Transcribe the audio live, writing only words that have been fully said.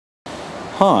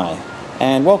Hi,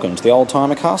 and welcome to the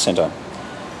Oldtimer Car Centre.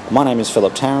 My name is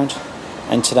Philip Tarrant,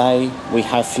 and today we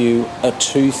have for you a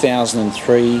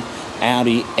 2003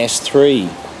 Audi S3.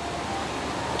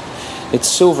 It's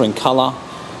silver in colour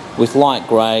with light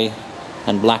grey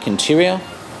and black interior.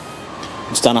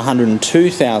 It's done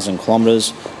 102,000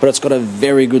 kilometres, but it's got a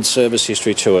very good service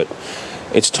history to it.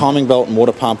 Its timing belt and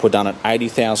water pump were done at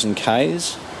 80,000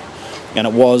 Ks, and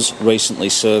it was recently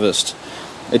serviced.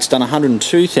 It's done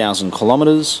 102,000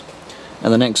 kilometres,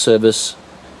 and the next service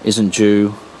isn't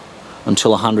due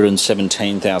until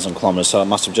 117,000 kilometres, so it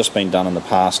must have just been done in the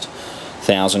past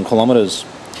 1,000 kilometres.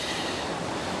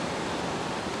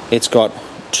 It's got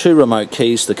 2 remote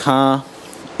keys to the car.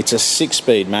 It's a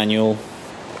 6-speed manual.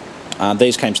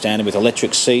 These came standard with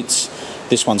electric seats.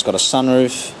 This one's got a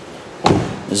sunroof,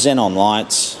 xenon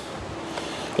lights.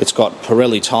 It's got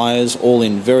Pirelli tyres, all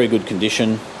in very good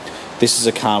condition. This is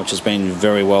a car which has been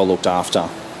very well looked after,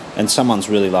 and someone's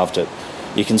really loved it.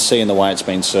 You can see in the way it's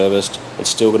been serviced.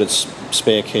 It's still got its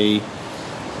spare key.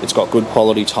 It's got good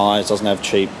quality tyres, doesn't have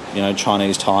cheap,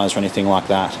 Chinese tyres or anything like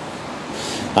that.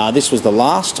 This was the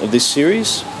last of this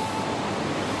series,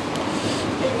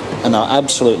 and they're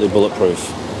absolutely bulletproof.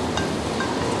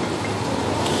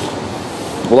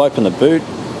 We'll open the boot.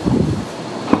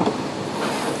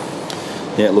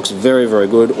 Yeah, it looks very, very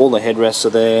good. All the headrests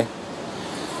are there.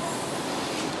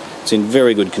 It's in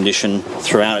very good condition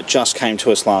throughout. It just came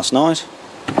to us last night.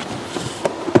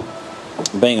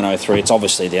 Being an 03, it's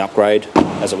obviously the upgrade,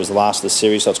 as it was the last of the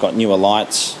series, so it's got newer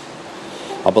lights.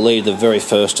 I believe the very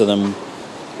first of them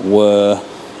were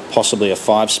possibly a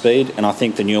 5-speed, and I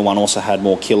think the newer one also had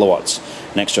more kilowatts,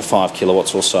 an extra 5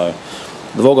 kilowatts or so.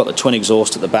 They've all got the twin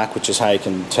exhaust at the back, which is how you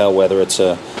can tell whether it's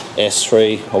a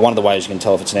S3, or one of the ways you can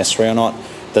tell if it's an S3 or not.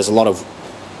 There's a lot of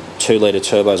 2-litre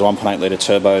turbos, 1.8-litre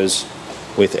turbos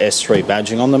with S3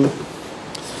 badging on them.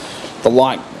 The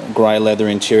light grey leather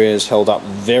interior is held up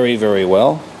very, very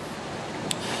well.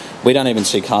 We don't even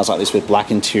see cars like this with black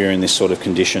interior in this sort of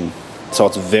condition, so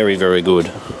it's very, very good.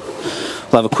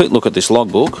 We'll have a quick look at this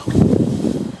logbook.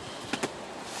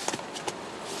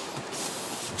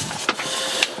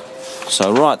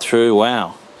 So right through,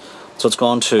 wow. So it's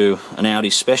gone to an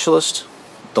Audi specialist.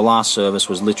 The last service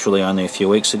was literally only a few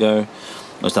weeks ago.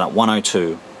 It was done at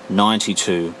 102,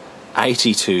 92,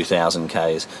 82,000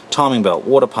 Ks. Timing belt,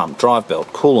 water pump, drive belt,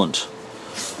 coolant.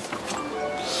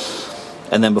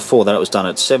 And then before that it was done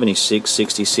at 76,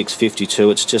 66,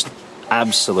 52. It's just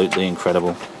absolutely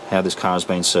incredible how this car has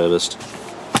been serviced.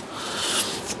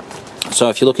 So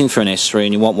if you're looking for an S3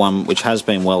 and you want one which has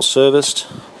been well serviced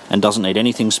and doesn't need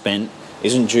anything spent,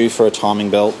 isn't due for a timing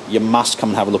belt, you must come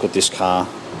and have a look at this car.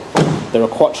 They're a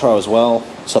quattro as well,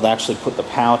 so they actually put the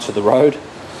power to the road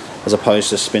as opposed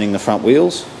to spinning the front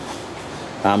wheels.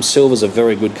 Silver's a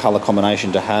very good colour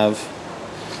combination to have.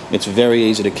 It's very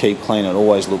easy to keep clean, it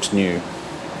always looks new.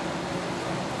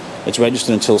 It's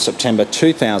registered until September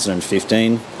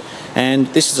 2015, and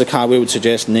this is a car we would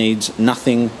suggest needs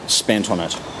nothing spent on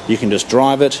it. You can just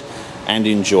drive it and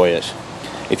enjoy it.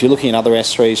 If you're looking at other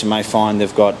S3s, you may find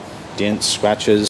they've got dents, scratches,